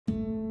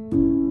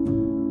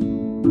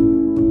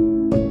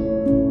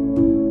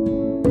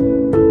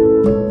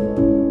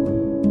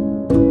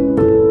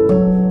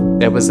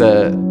There was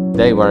a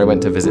day where I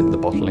went to visit the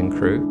bottling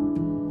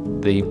crew.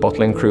 The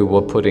bottling crew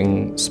were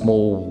putting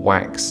small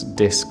wax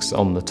discs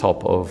on the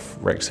top of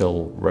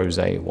Rexhill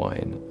Rosé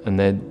wine, and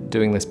they're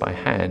doing this by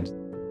hand.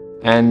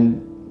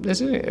 And there's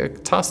a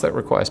task that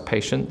requires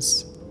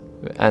patience,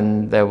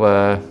 and there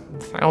were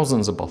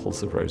thousands of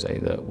bottles of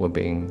rosé that were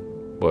being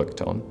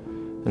worked on.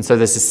 And so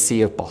there's a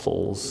sea of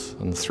bottles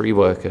and 3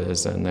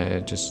 workers, and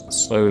they're just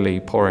slowly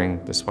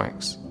pouring this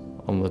wax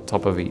on the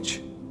top of each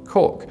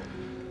cork.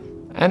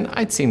 And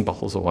I'd seen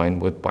bottles of wine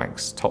with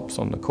wax tops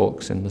on the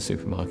corks in the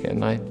supermarket,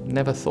 and I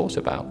never thought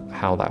about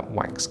how that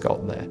wax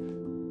got there.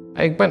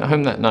 I went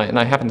home that night and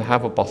I happened to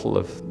have a bottle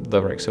of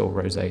the Rexhill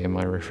Rosé in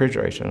my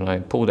refrigerator, and I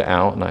pulled it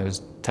out and I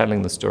was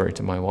telling the story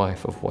to my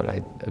wife of what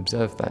I'd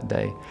observed that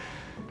day.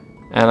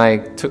 And I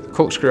took the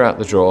corkscrew out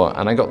the drawer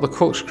and I got the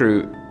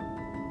corkscrew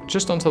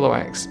just onto the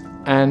wax,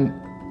 and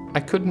I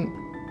couldn't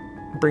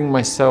bring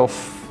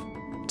myself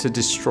to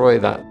destroy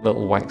that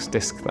little wax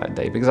disc that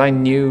day, because I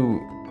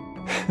knew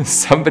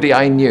somebody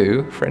I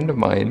knew, a friend of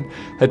mine,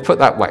 had put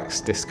that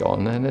wax disc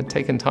on and had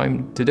taken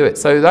time to do it.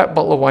 So that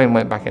bottle of wine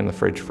went back in the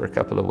fridge for a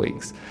couple of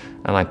weeks,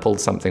 and I pulled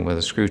something with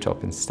a screw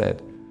top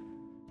instead.